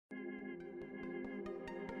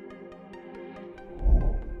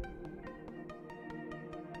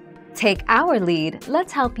Take our lead,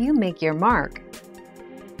 let's help you make your mark.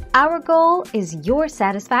 Our goal is your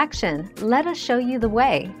satisfaction. Let us show you the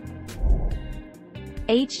way.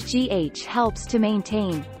 HGH helps to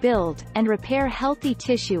maintain, build, and repair healthy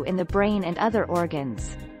tissue in the brain and other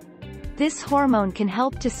organs. This hormone can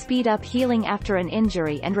help to speed up healing after an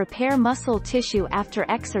injury and repair muscle tissue after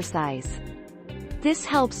exercise. This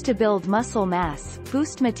helps to build muscle mass,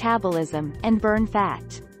 boost metabolism, and burn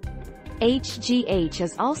fat. HGH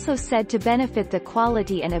is also said to benefit the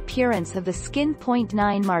quality and appearance of the skin.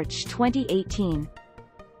 9 March 2018.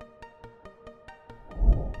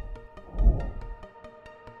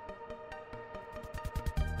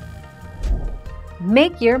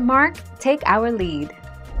 Make your mark, take our lead.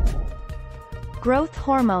 Growth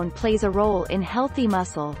hormone plays a role in healthy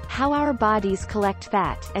muscle, how our bodies collect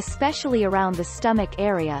fat, especially around the stomach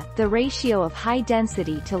area, the ratio of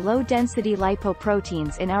high-density to low-density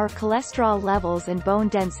lipoproteins in our cholesterol levels and bone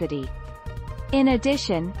density. In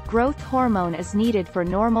addition, growth hormone is needed for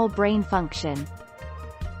normal brain function.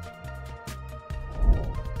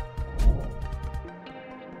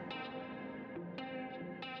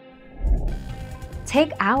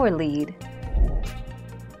 Take our lead.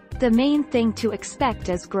 The main thing to expect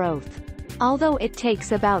is growth. Although it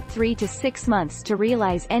takes about 3 to 6 months to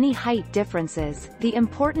realize any height differences, the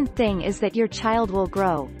important thing is that your child will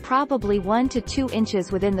grow, probably 1 to 2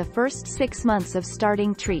 inches within the first 6 months of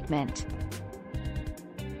starting treatment.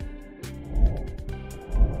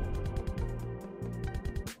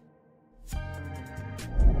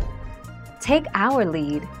 Take our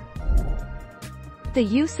lead. The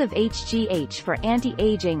use of HGH for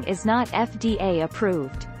anti-aging is not FDA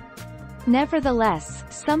approved. Nevertheless,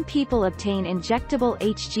 some people obtain injectable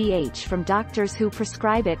HGH from doctors who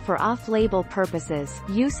prescribe it for off-label purposes,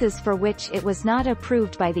 uses for which it was not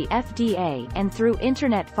approved by the FDA, and through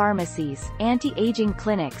internet pharmacies, anti-aging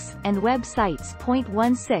clinics, and websites.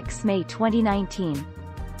 16 May 2019.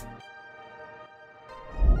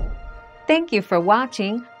 Thank you for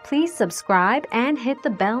watching. Please subscribe and hit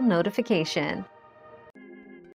the bell notification.